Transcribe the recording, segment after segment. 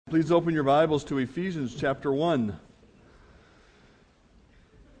Please open your Bibles to Ephesians chapter 1.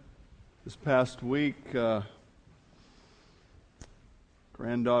 This past week,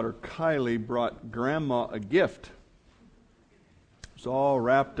 granddaughter Kylie brought Grandma a gift. It's all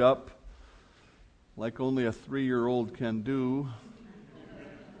wrapped up like only a 3-year-old can do.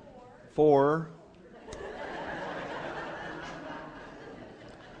 4.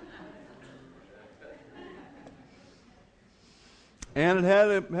 And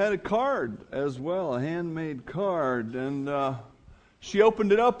it had a card as well, a handmade card. And she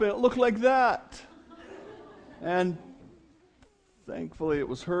opened it up and it looked like that. And thankfully it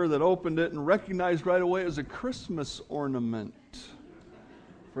was her that opened it and recognized right away it was a Christmas ornament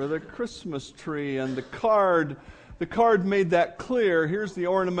for the Christmas tree. And the card made that clear. Here's the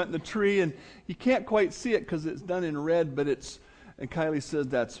ornament in the tree, and you can't quite see it because it's done in red, but and Kylie says,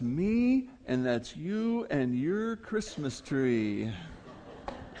 "That's me, and that's you, and your Christmas tree."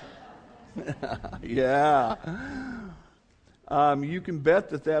 Yeah. You can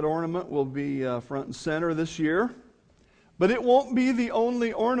bet that ornament will be front and center this year. But it won't be the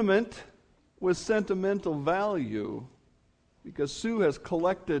only ornament with sentimental value, because Sue has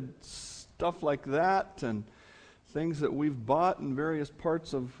collected stuff like that and things that we've bought in various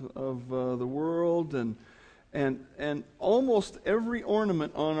parts of the world, and almost every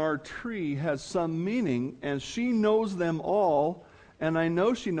ornament on our tree has some meaning, and she knows them all, and I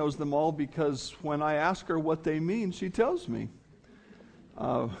know she knows them all because when I ask her what they mean, she tells me.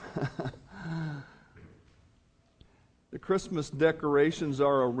 The Christmas decorations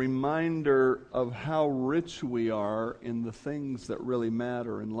are a reminder of how rich we are in the things that really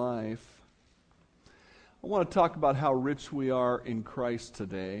matter in life. I want to talk about how rich we are in Christ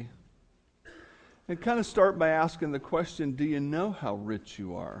today. And kind of start by asking the question, do you know how rich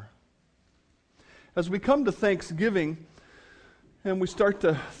you are? As we come to Thanksgiving and we start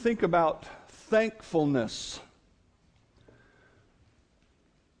to think about thankfulness,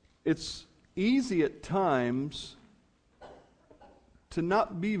 it's easy at times to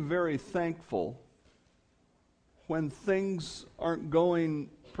not be very thankful when things aren't going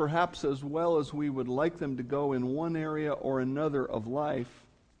perhaps as well as we would like them to go in one area or another of life.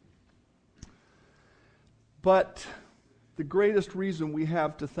 But the greatest reason we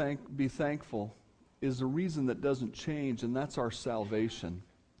have to be thankful is a reason that doesn't change, and that's our salvation.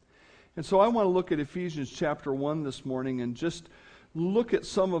 And so I want to look at Ephesians chapter 1 this morning and just look at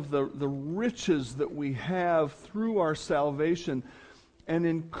some of the riches that we have through our salvation and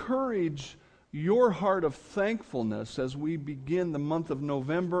encourage your heart of thankfulness as we begin the month of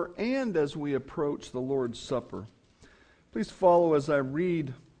November and as we approach the Lord's Supper. Please follow as I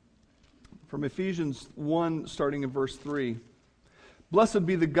read from Ephesians 1, starting in verse 3. "Blessed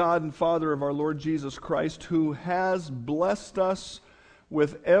be the God and Father of our Lord Jesus Christ, who has blessed us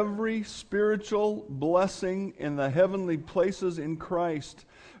with every spiritual blessing in the heavenly places in Christ,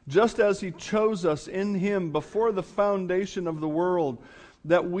 just as He chose us in Him before the foundation of the world,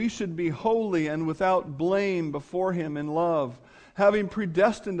 that we should be holy and without blame before Him in love, having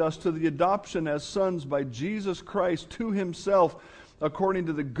predestined us to the adoption as sons by Jesus Christ to Himself, according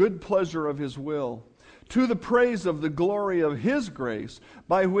to the good pleasure of His will, to the praise of the glory of His grace,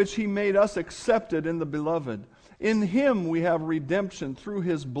 by which He made us accepted in the Beloved. In Him we have redemption through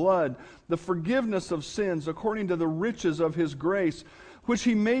His blood, the forgiveness of sins, according to the riches of His grace, which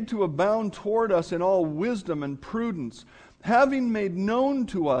He made to abound toward us in all wisdom and prudence, having made known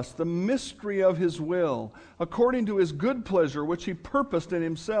to us the mystery of His will, according to His good pleasure, which He purposed in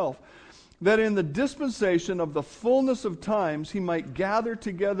Himself, that in the dispensation of the fullness of times He might gather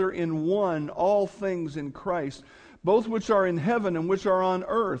together in one all things in Christ, both which are in heaven and which are on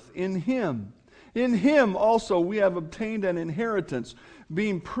earth, in Him. In Him also we have obtained an inheritance,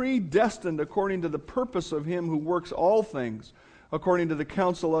 being predestined according to the purpose of Him who works all things, according to the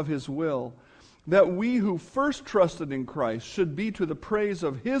counsel of His will, that we who first trusted in Christ should be to the praise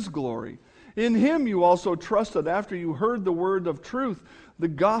of His glory. In Him you also trusted after you heard the word of truth, the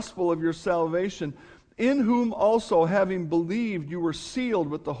gospel of your salvation, in whom also, having believed, you were sealed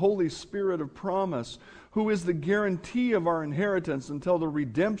with the Holy Spirit of promise, who is the guarantee of our inheritance until the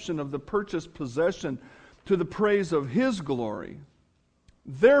redemption of the purchased possession, to the praise of His glory.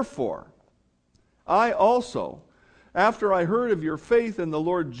 Therefore, I also, after I heard of your faith in the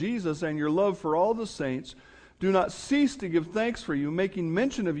Lord Jesus and your love for all the saints, do not cease to give thanks for you, making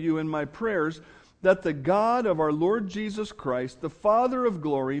mention of you in my prayers, that the God of our Lord Jesus Christ, the Father of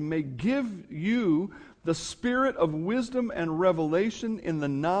glory, may give you the spirit of wisdom and revelation in the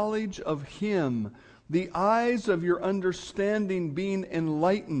knowledge of Him, the eyes of your understanding being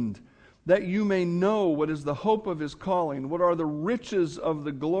enlightened, that you may know what is the hope of his calling, what are the riches of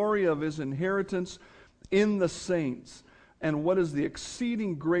the glory of his inheritance in the saints, and what is the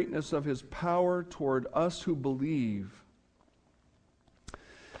exceeding greatness of his power toward us who believe.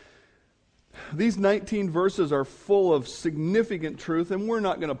 These 19 verses are full of significant truth, and we're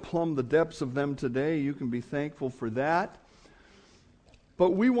not going to plumb the depths of them today. You can be thankful for that.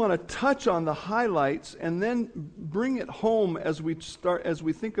 But we want to touch on the highlights and then bring it home as we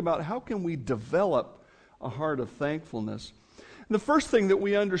think about how can we develop a heart of thankfulness. And the first thing that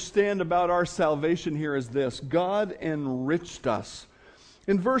we understand about our salvation here is this: God enriched us.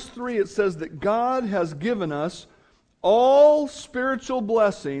 In verse 3 it says that God has given us all spiritual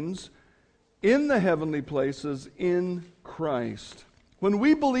blessings in the heavenly places in Christ. When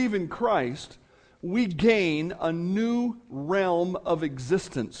we believe in Christ, we gain a new realm of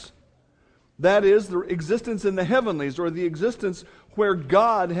existence. That is, the existence in the heavenlies, or the existence where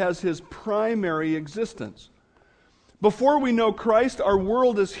God has his primary existence. Before we know Christ, our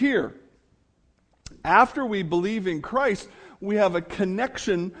world is here. After we believe in Christ, we have a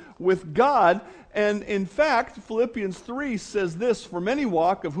connection with God. And in fact, Philippians 3 says this: "For many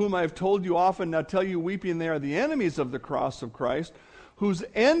walk, of whom I have told you often, now tell you weeping, they are the enemies of the cross of Christ, whose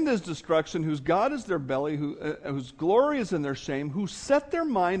end is destruction, whose God is their belly, whose glory is in their shame, who set their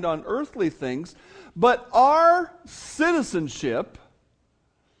mind on earthly things, but our citizenship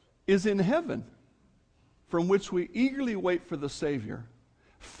is in heaven, from which we eagerly wait for the Savior."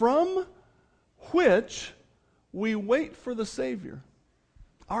 From which we wait for the Savior.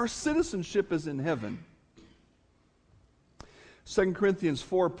 Our citizenship is in heaven. 2 Corinthians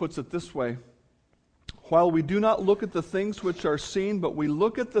 4 puts it this way: "While we do not look at the things which are seen, but we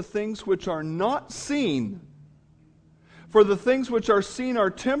look at the things which are not seen. For the things which are seen are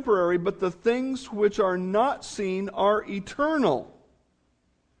temporary, but the things which are not seen are eternal."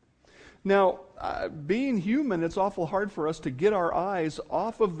 Now, being human, it's awful hard for us to get our eyes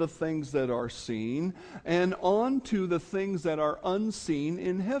off of the things that are seen and onto the things that are unseen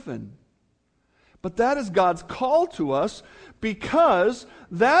in heaven. But that is God's call to us, because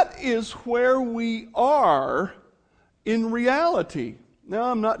that is where we are in reality. Now,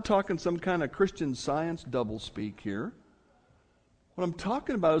 I'm not talking some kind of Christian Science doublespeak here. What I'm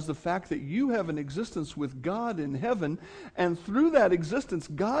talking about is the fact that you have an existence with God in heaven, and through that existence,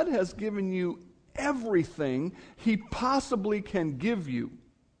 God has given you everything he possibly can give you.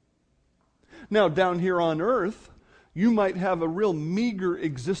 Now, down here on earth, you might have a real meager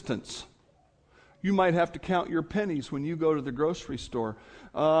existence. You might have to count your pennies when you go to the grocery store.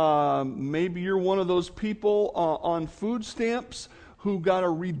 Maybe you're one of those people on food stamps who got a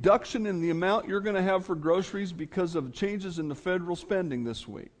reduction in the amount you're going to have for groceries because of changes in the federal spending this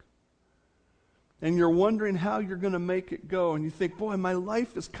week. And you're wondering how you're going to make it go. And you think, boy, my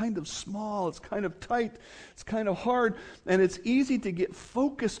life is kind of small, it's kind of tight, it's kind of hard, and it's easy to get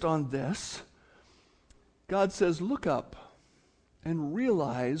focused on this. God says, look up and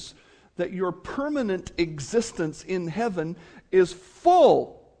realize that your permanent existence in heaven is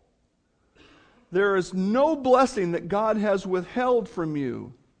full. There is no blessing that God has withheld from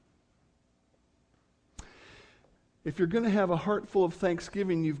you. If you're going to have a heart full of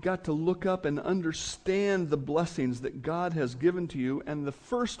thanksgiving, you've got to look up and understand the blessings that God has given to you. And the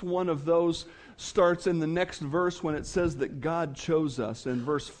first one of those starts in the next verse when it says that God chose us. In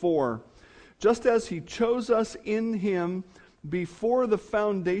verse 4, "Just as he chose us in him before the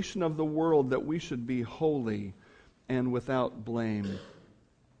foundation of the world, that we should be holy and without blame."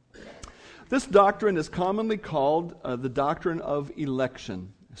 This doctrine is commonly called the doctrine of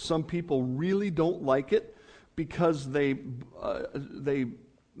election. Some people really don't like it because they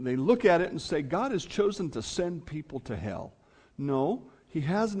look at it and say, God has chosen to send people to hell. No, he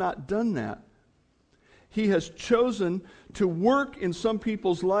has not done that. He has chosen to work in some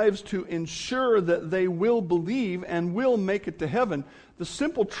people's lives to ensure that they will believe and will make it to heaven. The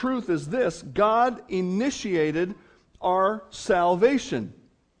simple truth is this: God initiated our salvation.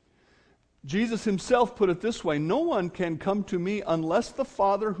 Jesus himself put it this way: "No one can come to me unless the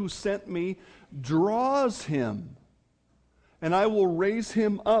Father who sent me draws him, and I will raise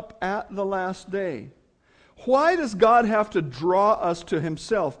him up at the last day." Why does God have to draw us to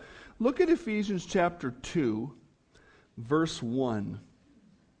himself? Look at Ephesians chapter 2, verse 1.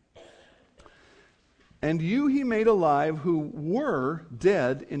 "And you he made alive, who were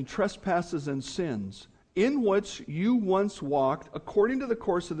dead in trespasses and sins, in which you once walked, according to the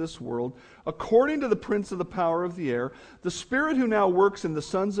course of this world, according to the prince of the power of the air, the spirit who now works in the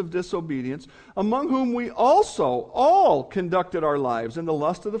sons of disobedience, among whom we also all conducted our lives in the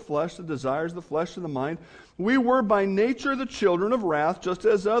lust of the flesh, the desires of the flesh and the mind. We were by nature the children of wrath, just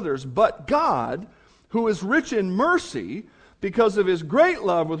as others. But God, who is rich in mercy, because of his great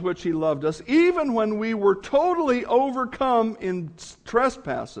love with which he loved us, even when we were totally overcome in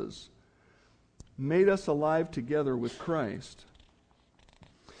trespasses, made us alive together with Christ.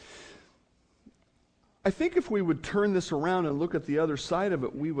 I think if we would turn this around and look at the other side of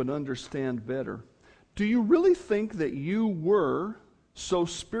it, we would understand better. Do you really think that you were so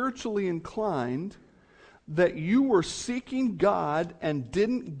spiritually inclined that you were seeking God and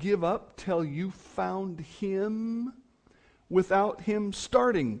didn't give up till you found him without him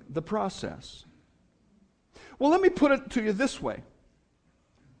starting the process? Well, let me put it to you this way.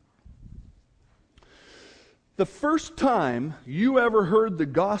 The first time you ever heard the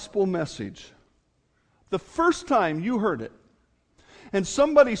gospel message, the first time you heard it, and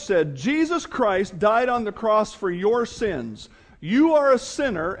somebody said, Jesus Christ died on the cross for your sins. You are a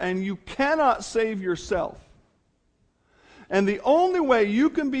sinner and you cannot save yourself. And the only way you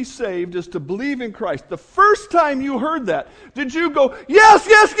can be saved is to believe in Christ. The first time you heard that, did you go, yes,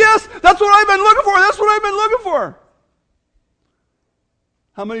 yes, yes, that's what I've been looking for, that's what I've been looking for?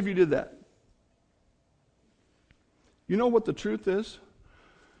 How many of you did that? You know what the truth is?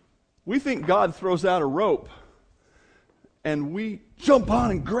 We think God throws out a rope and we jump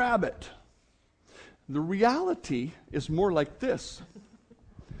on and grab it. The reality is more like this.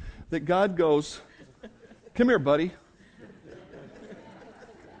 That God goes, come here, buddy.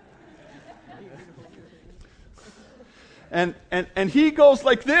 And he goes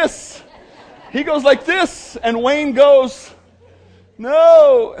like this. He goes like this. And Wayne goes,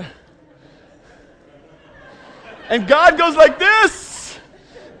 no. And God goes like this.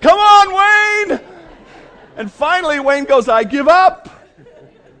 Come on, Wayne. And finally Wayne goes, I give up.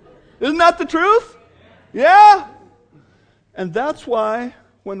 Isn't that the truth? Yeah. And that's why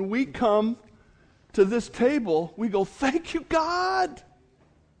when we come to this table, we go, thank you, God.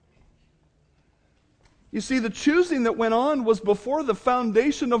 You see, the choosing that went on was before the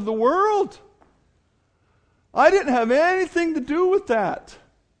foundation of the world. I didn't have anything to do with that.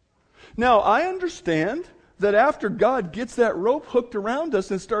 Now, I understand that after God gets that rope hooked around us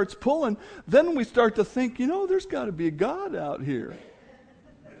and starts pulling, then we start to think, there's got to be a God out here.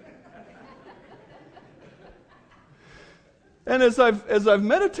 And as I've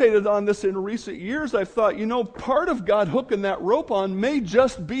meditated on this in recent years, I've thought, part of God hooking that rope on may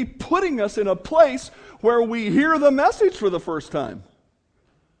just be putting us in a place where we hear the message for the first time.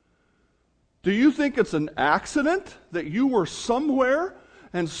 Do you think it's an accident that you were somewhere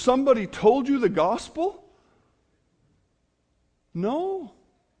and somebody told you the gospel? No.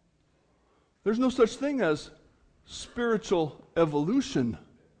 There's no such thing as spiritual evolution.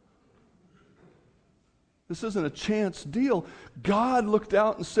 This isn't a chance deal. God looked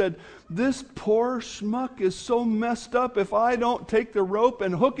out and said, this poor schmuck is so messed up, if I don't take the rope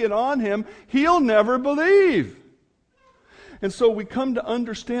and hook it on him, he'll never believe. And so we come to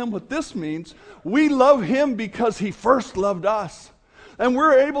understand what this means. We love him because he first loved us. And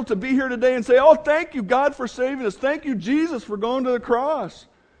we're able to be here today and say, oh, thank you, God, for saving us. Thank you, Jesus, for going to the cross.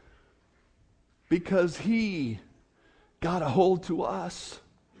 Because he got a hold to us.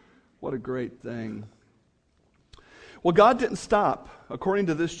 What a great thing. Well, God didn't stop, according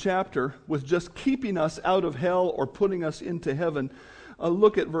to this chapter, with just keeping us out of hell or putting us into heaven.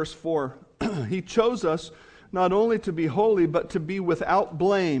 Look at verse 4. He chose us not only to be holy, but to be without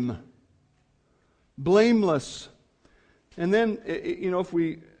blame. Blameless. And then, if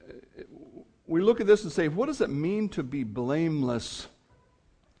we look at this and say, what does it mean to be blameless?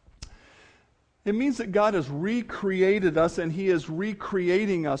 It means that God has recreated us and he is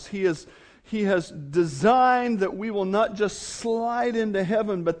recreating us. He has designed that we will not just slide into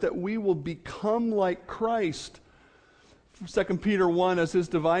heaven, but that we will become like Christ. 2 Peter 1, as his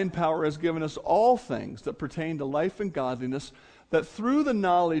divine power has given us all things that pertain to life and godliness, that through the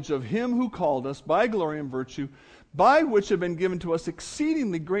knowledge of him who called us by glory and virtue, by which have been given to us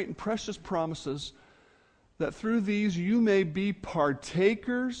exceedingly great and precious promises, that through these you may be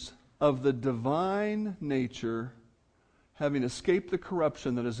partakers of the divine nature, having escaped the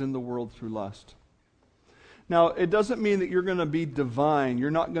corruption that is in the world through lust. Now, it doesn't mean that you're going to be divine.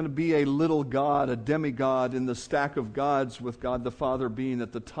 You're not going to be a little god, a demigod in the stack of gods with God the Father being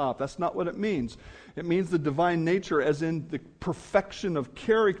at the top. That's not what it means. It means the divine nature as in the perfection of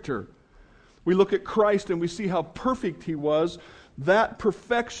character. We look at Christ and we see how perfect he was, that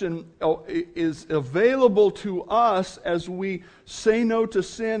perfection is available to us as we say no to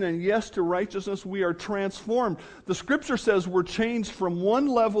sin and yes to righteousness. We are transformed. The Scripture says we're changed from one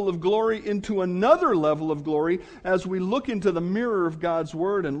level of glory into another level of glory as we look into the mirror of God's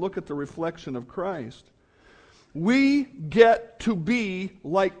Word and look at the reflection of Christ. We get to be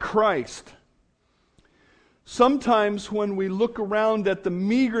like Christ. Sometimes when we look around at the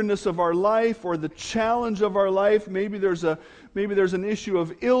meagerness of our life or the challenge of our life, maybe there's an issue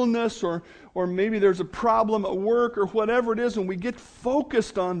of illness or maybe there's a problem at work or whatever it is, and we get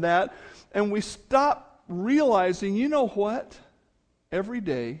focused on that and we stop realizing, you know what? Every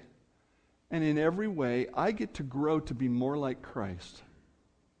day and in every way, I get to grow to be more like Christ.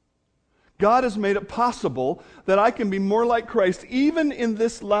 God has made it possible that I can be more like Christ, even in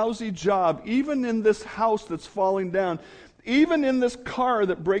this lousy job, even in this house that's falling down, even in this car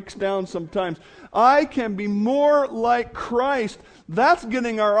that breaks down sometimes. I can be more like Christ. That's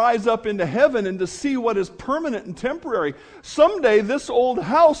getting our eyes up into heaven and to see what is permanent and temporary. Someday this old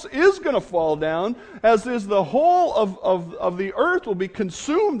house is going to fall down, as is the whole of the earth will be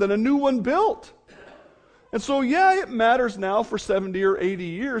consumed and a new one built. And so, yeah, it matters now for 70 or 80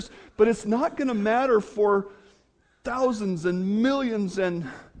 years, but it's not going to matter for thousands and millions and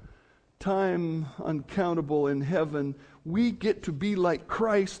time uncountable in heaven. We get to be like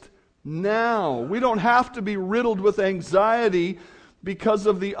Christ now. We don't have to be riddled with anxiety because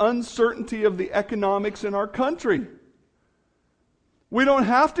of the uncertainty of the economics in our country. We don't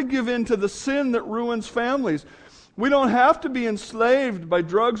have to give in to the sin that ruins families. We don't have to be enslaved by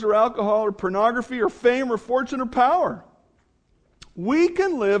drugs or alcohol or pornography or fame or fortune or power. We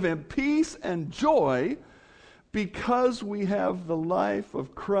can live in peace and joy because we have the life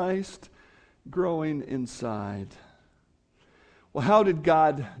of Christ growing inside. Well, how did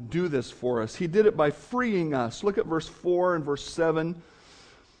God do this for us? He did it by freeing us. Look at verse 4 and verse 7.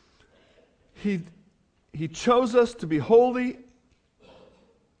 He chose us to be holy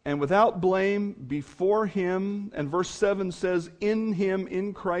and without blame before Him. And verse 7 says, in Him,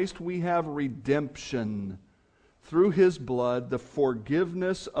 in Christ, we have redemption through His blood, the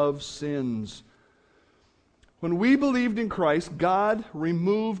forgiveness of sins. When we believed in Christ, God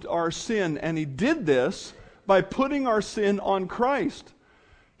removed our sin, and He did this by putting our sin on Christ.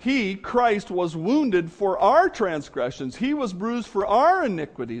 He, Christ, was wounded for our transgressions. He was bruised for our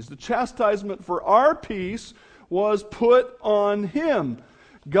iniquities. The chastisement for our peace was put on Him.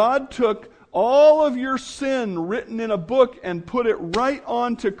 God took all of your sin written in a book and put it right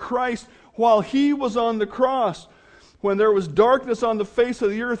onto Christ while He was on the cross. When there was darkness on the face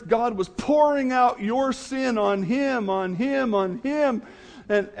of the earth, God was pouring out your sin on Him, on Him, on Him.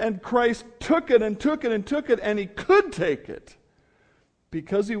 And Christ took it and took it and took it, and He could take it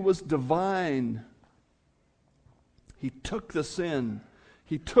because He was divine. He took the sin.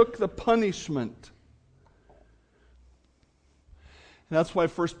 He took the punishment. And that's why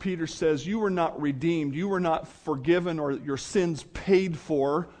 1 Peter says, you were not redeemed, you were not forgiven or your sins paid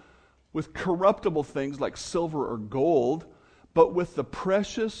for with corruptible things like silver or gold, but with the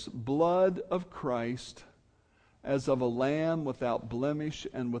precious blood of Christ, as of a lamb without blemish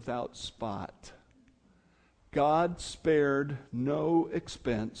and without spot. God spared no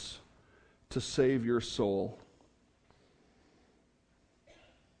expense to save your soul.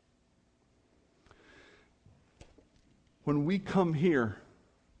 When we come here,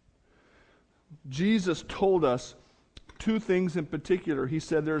 Jesus told us two things in particular. He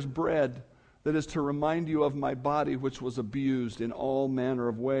said, there's bread that is to remind you of my body, which was abused in all manner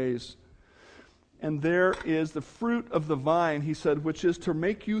of ways. And there is the fruit of the vine, he said, which is to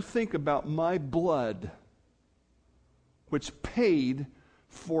make you think about my blood, which paid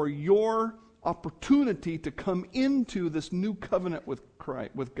for your opportunity to come into this new covenant with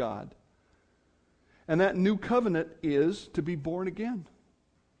Christ, with God. And that new covenant is to be born again.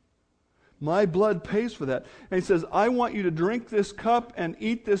 My blood pays for that. And he says, I want you to drink this cup and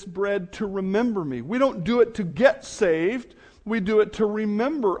eat this bread to remember me. We don't do it to get saved. We do it to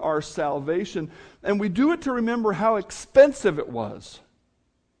remember our salvation. And we do it to remember how expensive it was.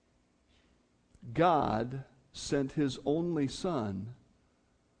 God sent His only Son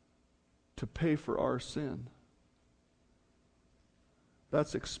to pay for our sin.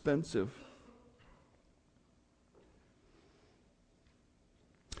 That's expensive.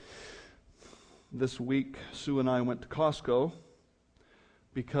 This week, Sue and I went to Costco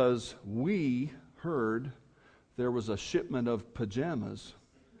because we heard there was a shipment of pajamas.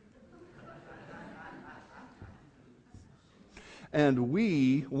 And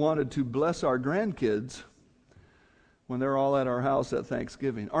we wanted to bless our grandkids when they're all at our house at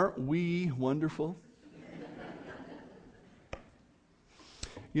Thanksgiving. Aren't we wonderful?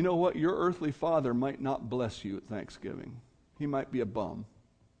 you know what? Your earthly father might not bless you at Thanksgiving. He might be a bum.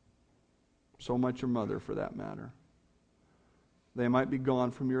 So might your mother, for that matter. They might be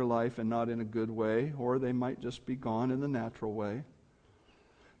gone from your life and not in a good way, or they might just be gone in the natural way.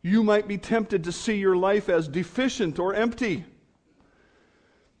 You might be tempted to see your life as deficient or empty.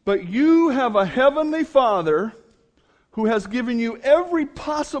 But you have a heavenly Father who has given you every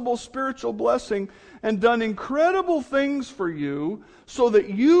possible spiritual blessing and done incredible things for you so that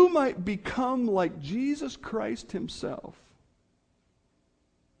you might become like Jesus Christ himself.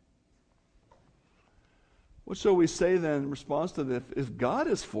 What shall we say then in response to this? If God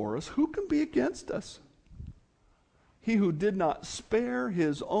is for us, who can be against us? He who did not spare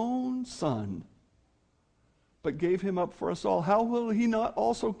his own Son, but gave him up for us all, how will he not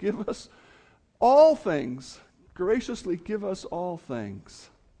also give us all things? Graciously give us all things.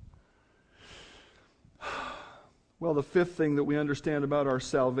 Well, the fifth thing that we understand about our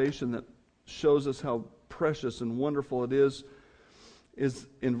salvation that shows us how precious and wonderful it is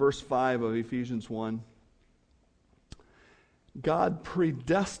in verse 5 of Ephesians 1. God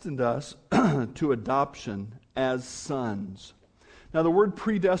predestined us to adoption as sons. Now, the word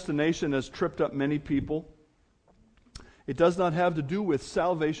predestination has tripped up many people. It does not have to do with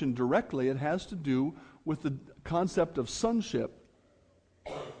salvation directly. It has to do with the concept of sonship.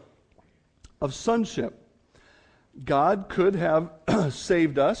 Of sonship. God could have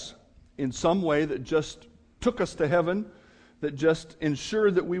saved us in some way that just took us to heaven, that just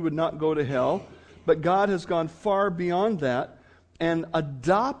ensured that we would not go to hell. But God has gone far beyond that and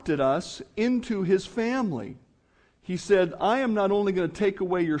adopted us into his family. He said, I am not only going to take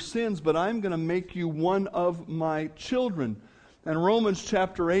away your sins, but I'm going to make you one of my children. And Romans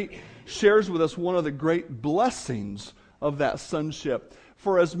chapter 8 shares with us one of the great blessings of that sonship.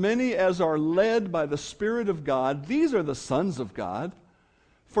 For as many as are led by the Spirit of God, these are the sons of God.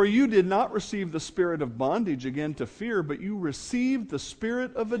 For you did not receive the spirit of bondage again to fear, but you received the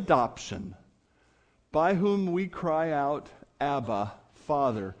spirit of adoption, by whom we cry out, Abba,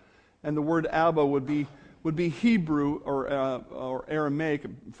 Father. And the word Abba would be Hebrew or Aramaic.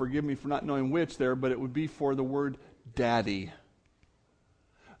 Forgive me for not knowing which there, but it would be for the word daddy.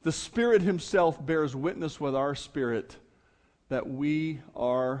 The Spirit himself bears witness with our spirit that we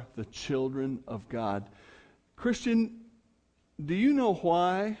are the children of God. Christian, do you know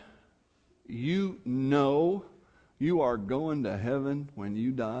why you know you are going to heaven when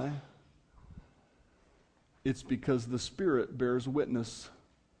you die? It's because the Spirit bears witness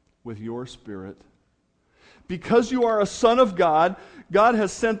with your spirit. Because you are a son of God, God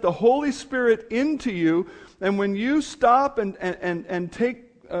has sent the Holy Spirit into you, and when you stop and take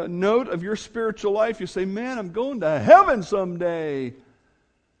note of your spiritual life, you say, man, I'm going to heaven someday.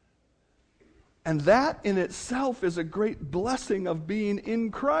 And that in itself is a great blessing of being in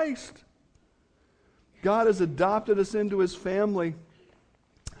Christ. God has adopted us into his family.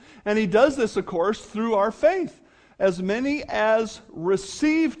 And he does this, of course, through our faith. As many as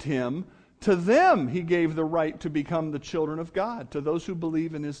received him, to them he gave the right to become the children of God, to those who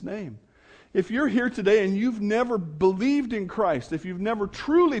believe in his name. If you're here today and you've never believed in Christ, if you've never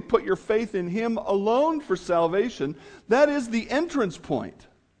truly put your faith in him alone for salvation, that is the entrance point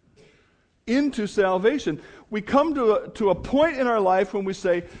into salvation. We come to a point in our life when we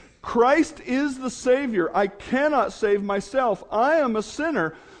say, Christ is the Savior. I cannot save myself. I am a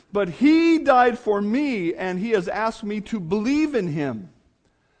sinner, but he died for me, and he has asked me to believe in him.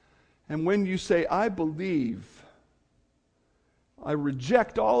 And when you say, I believe, I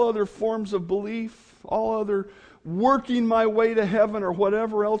reject all other forms of belief, all other working my way to heaven or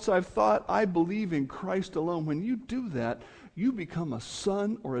whatever else I've thought, I believe in Christ alone. When you do that, you become a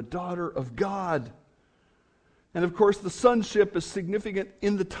son or a daughter of God. And of course, the sonship is significant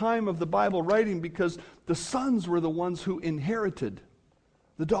in the time of the Bible writing because the sons were the ones who inherited.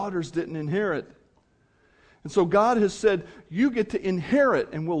 The daughters didn't inherit. And so God has said, you get to inherit,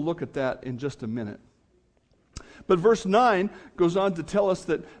 and we'll look at that in just a minute. But verse 9 goes on to tell us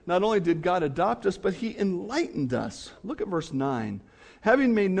that not only did God adopt us, but he enlightened us. Look at verse 9.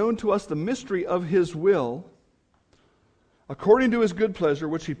 Having made known to us the mystery of his will, according to his good pleasure,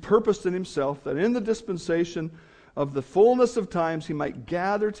 which he purposed in himself, that in the dispensation of the fullness of times he might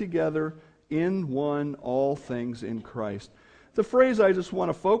gather together in one all things in Christ. The phrase I just want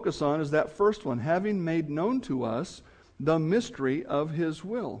to focus on is that first one, having made known to us the mystery of his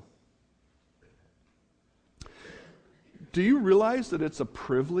will. Do you realize that it's a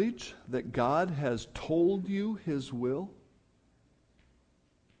privilege that God has told you his will?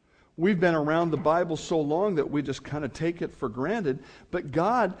 We've been around the Bible so long that we just kind of take it for granted. But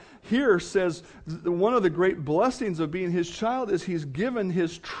God here says one of the great blessings of being His child is He's given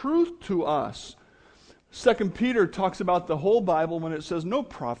His truth to us. 2 Peter talks about the whole Bible when it says no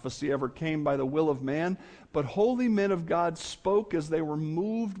prophecy ever came by the will of man, but holy men of God spoke as they were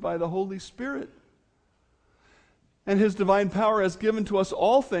moved by the Holy Spirit. And His divine power has given to us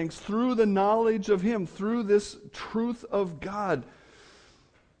all things through the knowledge of Him, through this truth of God.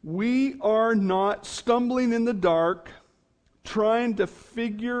 We are not stumbling in the dark, trying to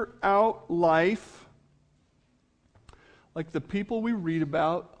figure out life like the people we read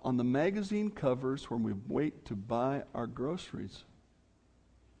about on the magazine covers when we wait to buy our groceries.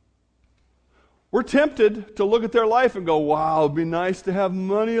 We're tempted to look at their life and go, wow, it'd be nice to have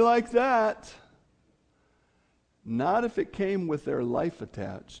money like that. Not if it came with their life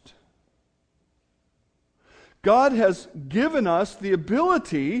attached. God has given us the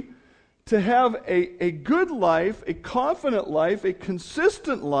ability to have a good life, a confident life, a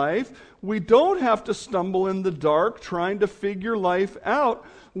consistent life. We don't have to stumble in the dark trying to figure life out.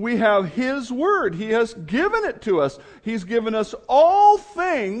 We have His Word. He has given it to us. He's given us all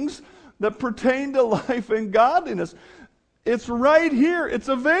things that pertain to life and godliness. It's right here. It's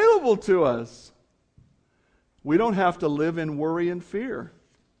available to us. We don't have to live in worry and fear.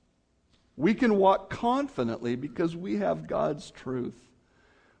 We can walk confidently because we have God's truth.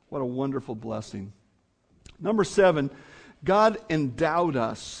 What a wonderful blessing. Number 7, God endowed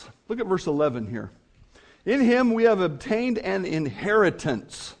us. Look at verse 11 here. In Him we have obtained an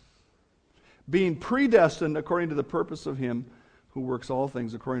inheritance, being predestined according to the purpose of Him who works all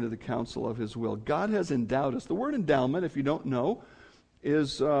things according to the counsel of His will. God has endowed us. The word endowment, if you don't know,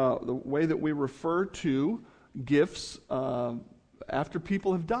 is the way that we refer to gifts after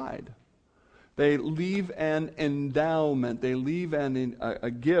people have died. They leave an endowment. They leave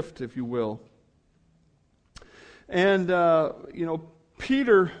a gift, if you will. And,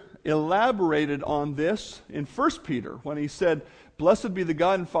 Peter elaborated on this in 1 Peter when he said, "Blessed be the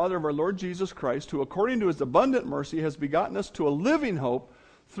God and Father of our Lord Jesus Christ, who according to His abundant mercy has begotten us to a living hope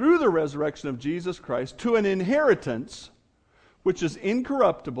through the resurrection of Jesus Christ, to an inheritance which is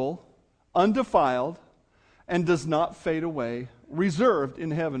incorruptible, undefiled, and does not fade away, reserved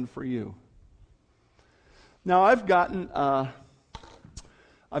in heaven for you." Now, I've gotten a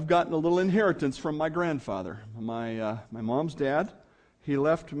little inheritance from my grandfather, my mom's dad. He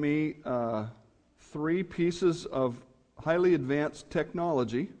left me 3 pieces of highly advanced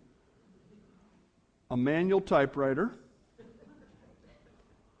technology, a manual typewriter,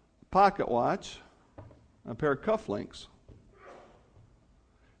 a pocket watch, and a pair of cufflinks.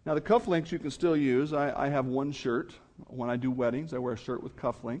 Now, the cufflinks you can still use. I have one shirt. When I do weddings, I wear a shirt with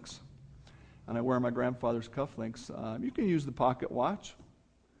cufflinks. And I wear my grandfather's cufflinks. You can use the pocket watch.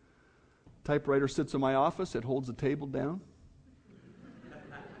 Typewriter sits in my office. It holds the table down.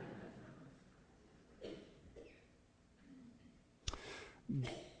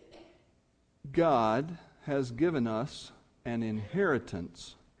 God has given us an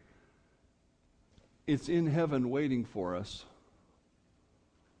inheritance. It's in heaven waiting for us.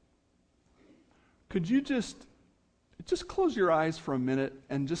 Could you just close your eyes for a minute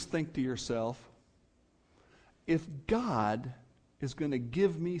and just think to yourself, if God is going to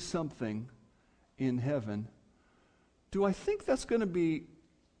give me something in heaven, do I think that's going to be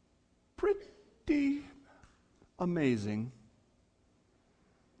pretty amazing?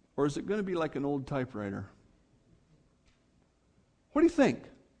 Or is it going to be like an old typewriter? What do you think?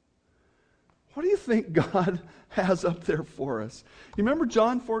 What do you think God has up there for us? You remember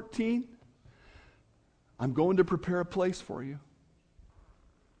John 14? I'm going to prepare a place for you.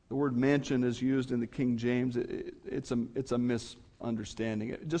 The word mansion is used in the King James. It's a misunderstanding.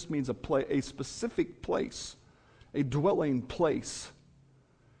 It just means a specific place, a dwelling place.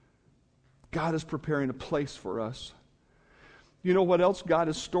 God is preparing a place for us. You know what else God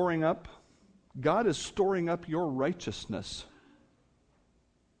is storing up? God is storing up your righteousness.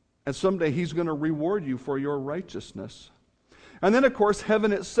 And someday He's going to reward you for your righteousness. And then, of course,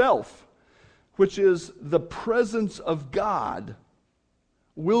 heaven itself, which is the presence of God,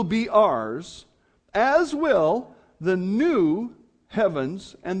 will be ours, as will the new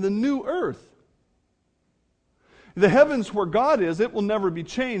heavens and the new earth. The heavens where God is, it will never be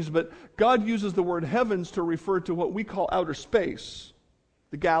changed, but God uses the word heavens to refer to what we call outer space,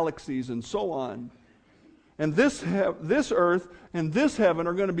 the galaxies and so on. And this earth and this heaven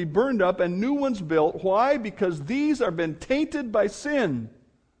are going to be burned up and new ones built. Why? Because these have been tainted by sin.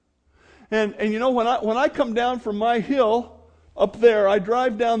 And you know, when I come down from my hill, up there. I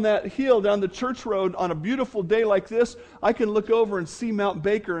drive down that hill, down the church road on a beautiful day like this. I can look over and see Mount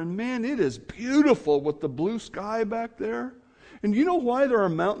Baker, and man, it is beautiful with the blue sky back there. And you know why there are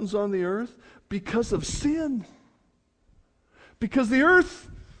mountains on the earth? Because of sin. Because the earth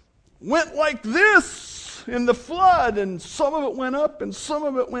went like this in the flood, and some of it went up and some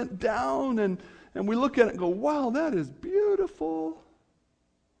of it went down, and we look at it and go, wow, that is beautiful.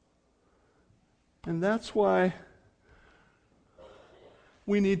 And that's why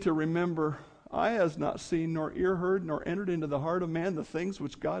we need to remember, eye has not seen, nor ear heard, nor entered into the heart of man the things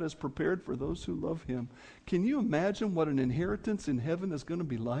which God has prepared for those who love him. Can you imagine what an inheritance in heaven is going to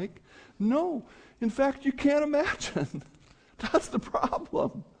be like? No. In fact, you can't imagine. That's the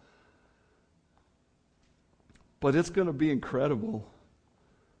problem. But it's going to be incredible.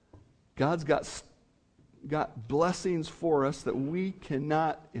 God's got blessings for us that we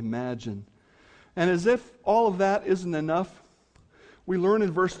cannot imagine. And as if all of that isn't enough, we learn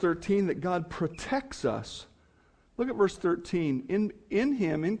in verse 13 that God protects us. Look at verse 13. In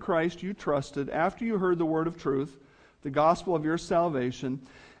him, in Christ, you trusted after you heard the word of truth, the gospel of your salvation,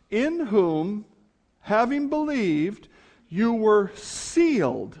 in whom, having believed, you were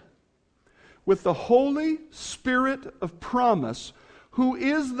sealed with the Holy Spirit of promise, who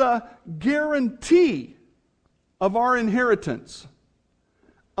is the guarantee of our inheritance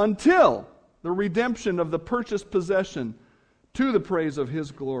until the redemption of the purchased possession to the praise of his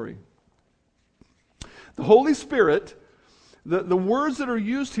glory. The Holy Spirit, the words that are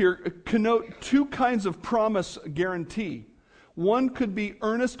used here connote two kinds of promise guarantee. One could be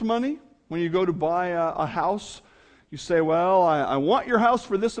earnest money. When you go to buy a house, you say, well, I want your house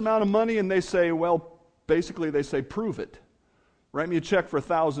for this amount of money, and they say, well, basically they say, prove it. Write me a check for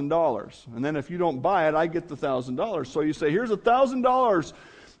 $1,000. And then if you don't buy it, I get the $1,000. So you say, here's $1,000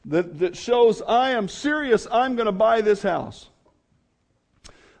 that shows I am serious, I'm going to buy this house.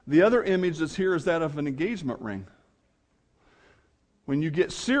 The other image that's here is that of an engagement ring. When you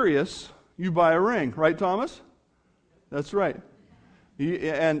get serious, you buy a ring. Right, Thomas? That's right.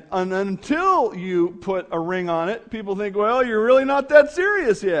 And until you put a ring on it, people think, well, you're really not that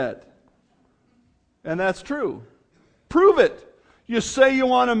serious yet. And that's true. Prove it. You say you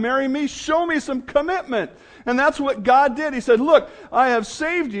want to marry me, show me some commitment. And that's what God did. He said, look, I have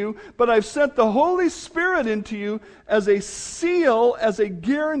saved you, but I've sent the Holy Spirit into you as a seal, as a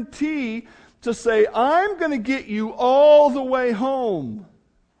guarantee to say, I'm going to get you all the way home.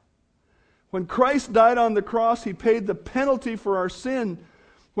 When Christ died on the cross, he paid the penalty for our sin.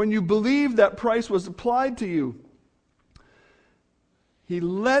 When you believe, that price was applied to you. He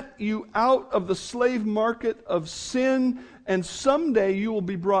let you out of the slave market of sin, and someday you will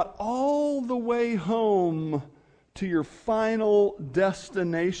be brought all the way home to your final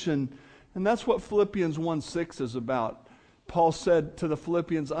destination. And that's what Philippians 1:6 is about. Paul said to the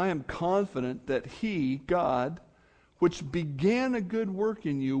Philippians, I am confident that he, God, which began a good work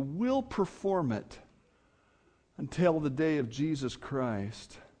in you, will perform it until the day of Jesus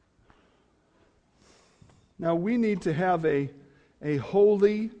Christ. Now we need to have a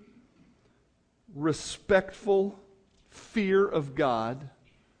holy, respectful fear of God.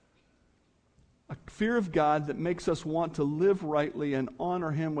 A fear of God that makes us want to live rightly and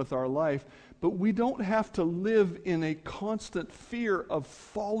honor him with our life. But we don't have to live in a constant fear of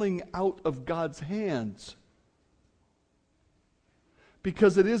falling out of God's hands.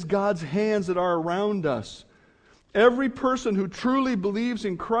 Because it is God's hands that are around us. Every person who truly believes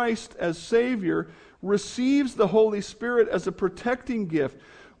in Christ as Savior receives the Holy Spirit as a protecting gift.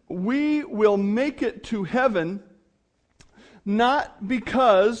 We will make it to heaven not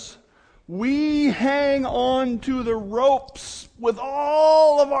because we hang on to the ropes with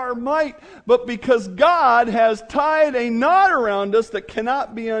all of our might, but because God has tied a knot around us that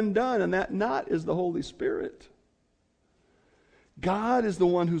cannot be undone, and that knot is the Holy Spirit. God is the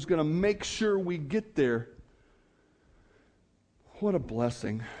one who's going to make sure we get there. What a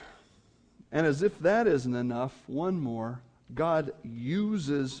blessing. And as if that isn't enough, one more. God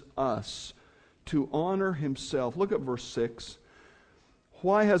uses us to honor himself. Look at verse 6.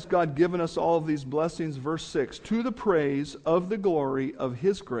 Why has God given us all of these blessings? Verse 6. To the praise of the glory of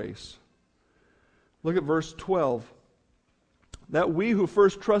his grace. Look at verse 12. That we who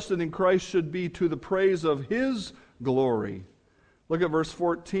first trusted in Christ should be to the praise of his glory. Look at verse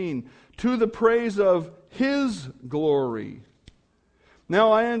 14. To the praise of his glory.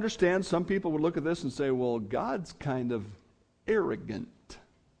 Now, I understand some people would look at this and say, well, God's kind of arrogant.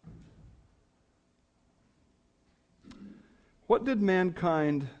 What did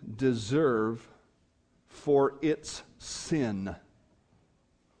mankind deserve for its sin?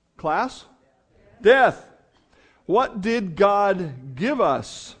 Class? Death. What did God give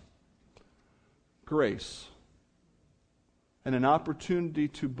us? Grace. And an opportunity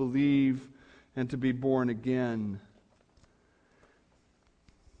to believe and to be born again.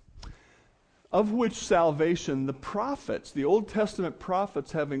 Of which salvation the prophets, the Old Testament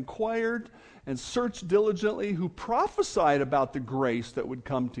prophets, have inquired and searched diligently, who prophesied about the grace that would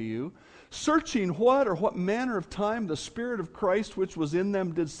come to you, searching what manner of time the Spirit of Christ which was in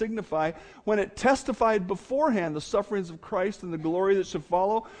them did signify, when it testified beforehand the sufferings of Christ and the glory that should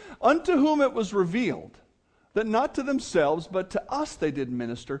follow, unto whom it was revealed, that not to themselves, but to us they did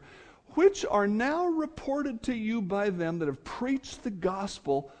minister, which are now reported to you by them that have preached the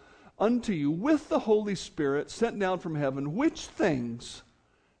gospel unto you with the Holy Spirit sent down from heaven, which things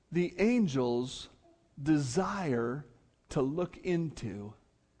the angels desire to look into.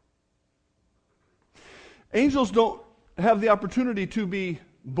 Angels don't have the opportunity to be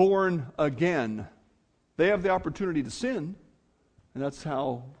born again. They have the opportunity to sin, and that's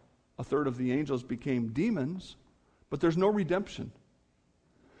how a third of the angels became demons, but there's no redemption.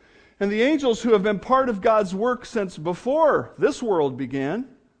 And the angels who have been part of God's work since before this world began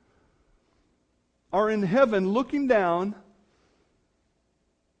are in heaven looking down,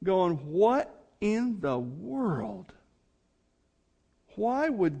 going, what in the world? Why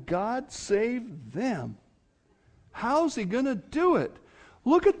would God save them? How's He going to do it?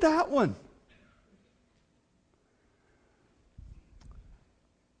 Look at that one.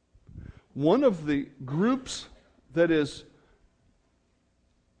 One of the groups that is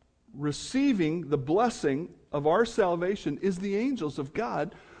receiving the blessing of our salvation is the angels of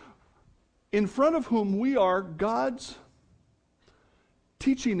God, in front of whom we are God's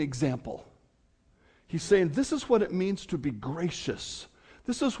teaching example. He's saying this is what it means to be gracious.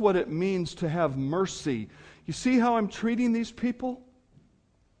 This is what it means to have mercy. You see how I'm treating these people?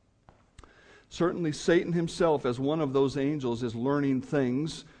 Certainly Satan himself, as one of those angels, is learning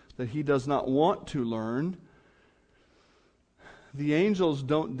things that he does not want to learn. The angels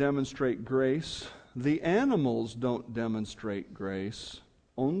don't demonstrate grace. The animals don't demonstrate grace.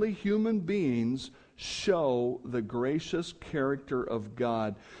 Only human beings show the gracious character of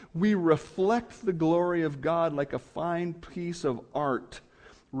God. We reflect the glory of God like a fine piece of art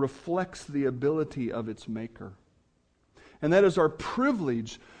reflects the ability of its maker. And that is our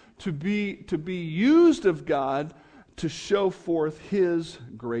privilege, to be used of God to show forth His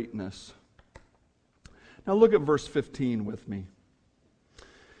greatness. Now look at verse 15 with me.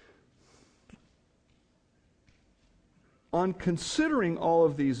 On considering all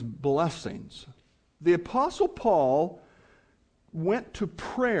of these blessings, the Apostle Paul went to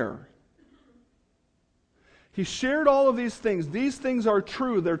prayer. He shared all of these things. These things are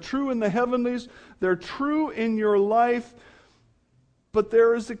true. They're true in the heavenlies. They're true in your life. But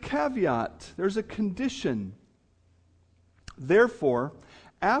there is a caveat. There's a condition. Therefore,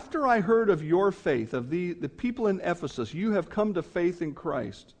 after I heard of your faith, of the people in Ephesus, you have come to faith in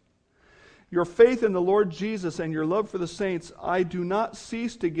Christ. Your faith in the Lord Jesus and your love for the saints, I do not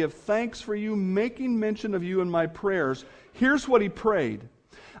cease to give thanks for you, making mention of you in my prayers. Here's what he prayed.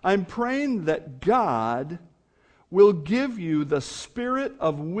 I'm praying that God will give you the spirit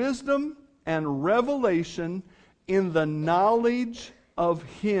of wisdom and revelation in the knowledge of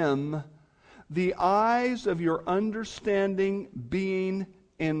Him, the eyes of your understanding being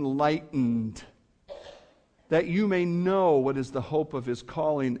enlightened, that you may know what is the hope of His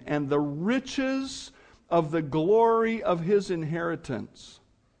calling and the riches of the glory of His inheritance.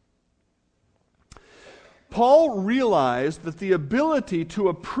 Paul realized that the ability to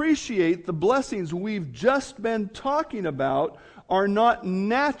appreciate the blessings we've just been talking about are not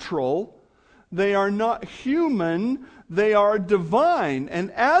natural, they are not human, they are divine.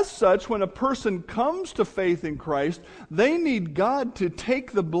 And as such, when a person comes to faith in Christ, they need God to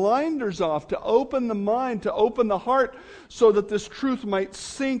take the blinders off, to open the mind, to open the heart, so that this truth might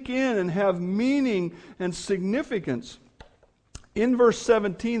sink in and have meaning and significance. In verse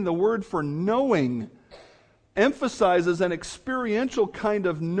 17, the word for knowing emphasizes an experiential kind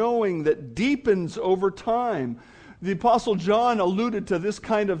of knowing that deepens over time. The Apostle John alluded to this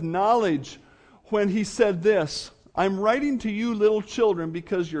kind of knowledge when he said this, I'm writing to you, little children,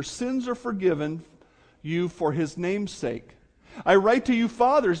 because your sins are forgiven you for His name's sake. I write to you,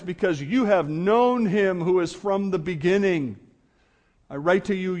 fathers, because you have known Him who is from the beginning. I write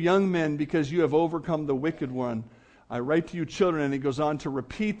to you, young men, because you have overcome the wicked one. I write to you, children, and he goes on to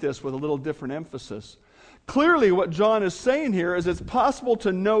repeat this with a little different emphasis. Clearly, what John is saying here is it's possible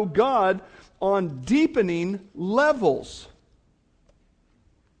to know God on deepening levels.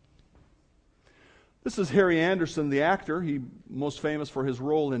 This is Harry Anderson, the actor. He's most famous for his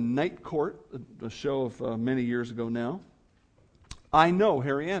role in Night Court, a show of many years ago now. I know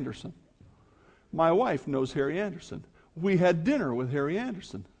Harry Anderson. My wife knows Harry Anderson. We had dinner with Harry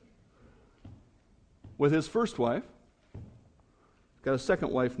Anderson. With his first wife. Got a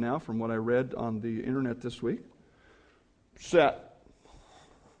second wife now, from what I read on the internet this week. Sat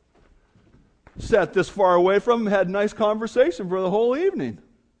this far away from him, had a nice conversation for the whole evening.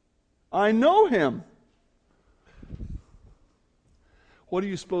 I know him. What do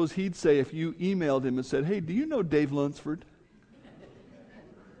you suppose he'd say if you emailed him and said, "Hey, do you know Dave Lunsford?"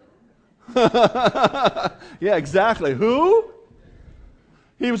 Yeah, exactly. Who?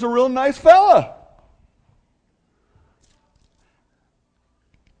 He was a real nice fella.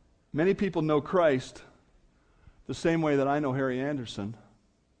 Many people know Christ the same way that I know Harry Anderson.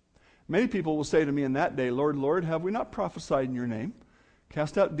 Many people will say to me in that day, "Lord, Lord, have we not prophesied in your name,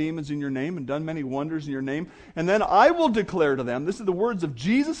 cast out demons in your name, and done many wonders in your name?" And then I will declare to them, this is the words of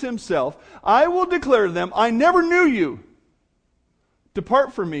Jesus himself, I will declare to them, "I never knew you.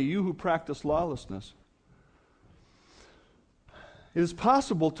 Depart from me, you who practice lawlessness." It is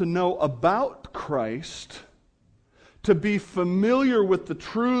possible to know about Christ, to be familiar with the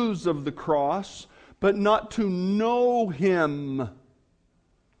truths of the cross, but not to know Him.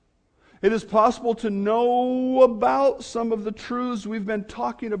 It is possible to know about some of the truths we've been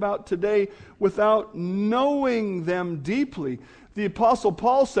talking about today without knowing them deeply. The Apostle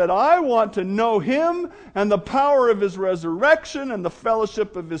Paul said, "I want to know Him and the power of His resurrection and the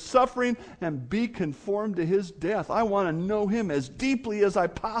fellowship of His suffering and be conformed to His death." I want to know Him as deeply as I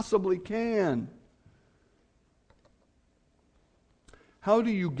possibly can. How do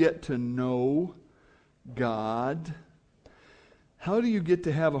you get to know God? How do you get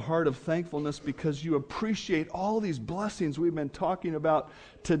to have a heart of thankfulness because you appreciate all these blessings we've been talking about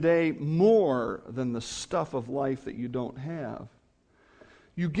today more than the stuff of life that you don't have?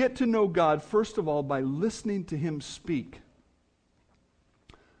 You get to know God, first of all, by listening to Him speak.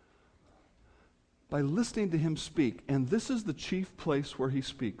 By listening to Him speak. And this is the chief place where He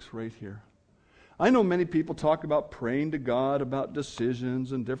speaks, right here. I know many people talk about praying to God, about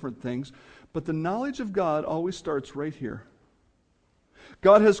decisions and different things, but the knowledge of God always starts right here.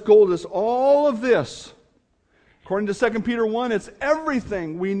 God has told us all of this. According to 2 Peter 1, it's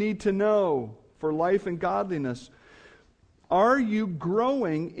everything we need to know for life and godliness. Are you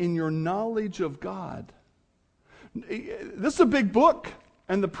growing in your knowledge of God? This is a big book,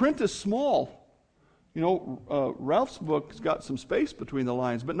 and the print is small. You know, Ralph's book's got some space between the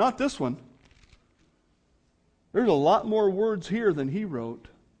lines, but not this one. There's a lot more words here than he wrote.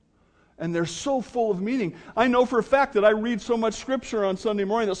 And they're so full of meaning. I know for a fact that I read so much Scripture on Sunday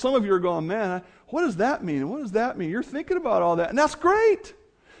morning that some of you are going, "Man, what does that mean? What does that mean?" You're thinking about all that. And that's great.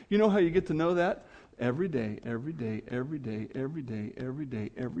 You know how you get to know that? Every day, every day, every day, every day, every day,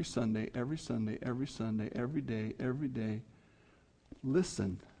 every Sunday, every Sunday, every Sunday, every day, every day.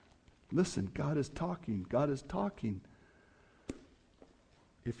 Listen. Listen. God is talking. God is talking.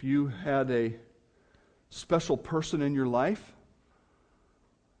 If you had a special person in your life,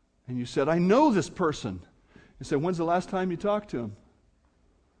 and you said, "I know this person." You said, "When's the last time you talked to him?"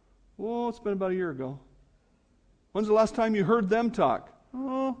 "Well, it's been about a year ago." "When's the last time you heard them talk?"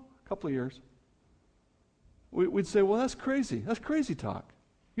 "Oh, a couple of years." We'd say, "Well, that's crazy. That's crazy talk.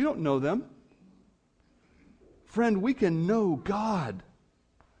 You don't know them." Friend, we can know God.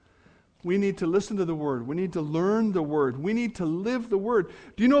 We need to listen to the Word. We need to learn the Word. We need to live the Word.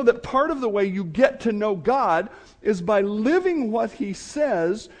 Do you know that part of the way you get to know God is by living what He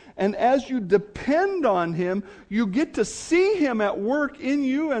says, and as you depend on Him, you get to see Him at work in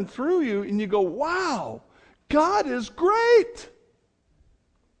you and through you, and you go, "Wow, God is great."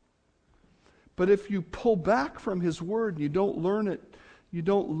 But if you pull back from His Word and you don't learn it, you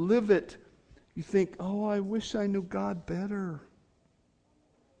don't live it, you think, "Oh, I wish I knew God better."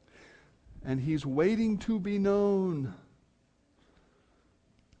 And He's waiting to be known.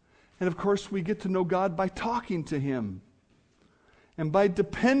 And of course, we get to know God by talking to Him, and by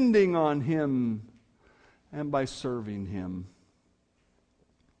depending on Him, and by serving Him.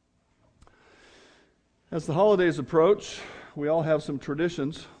 As the holidays approach, we all have some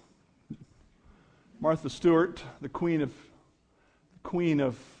traditions. Martha Stewart, the queen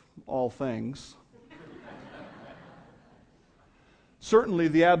of all things, certainly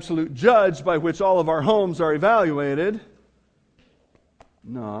the absolute judge by which all of our homes are evaluated.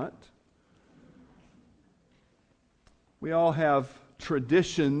 Not. We all have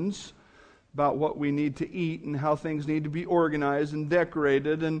traditions about what we need to eat and how things need to be organized and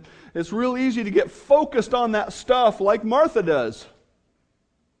decorated, and it's real easy to get focused on that stuff like Martha does.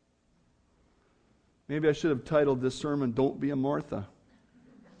 Maybe I should have titled this sermon, Don't Be a Martha.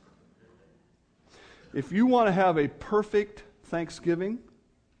 If you want to have a perfect Thanksgiving,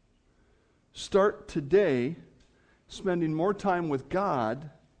 start today spending more time with God,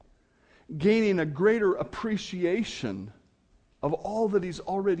 gaining a greater appreciation of all that He's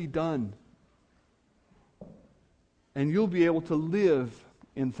already done. And you'll be able to live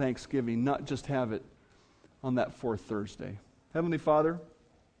in thanksgiving, not just have it on that fourth Thursday. Heavenly Father,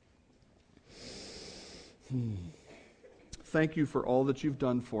 thank you for all that you've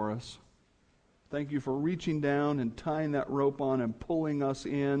done for us. Thank you for reaching down and tying that rope on and pulling us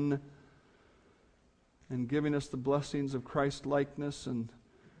in and giving us the blessings of Christ-likeness and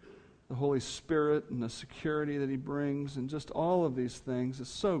the Holy Spirit and the security that He brings and just all of these things is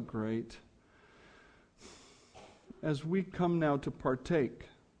so great. As we come now to partake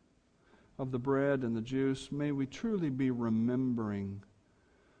of the bread and the juice, may we truly be remembering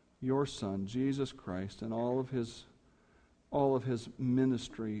your Son, Jesus Christ, and all of his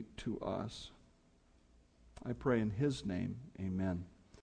ministry to us. I pray in His name, amen.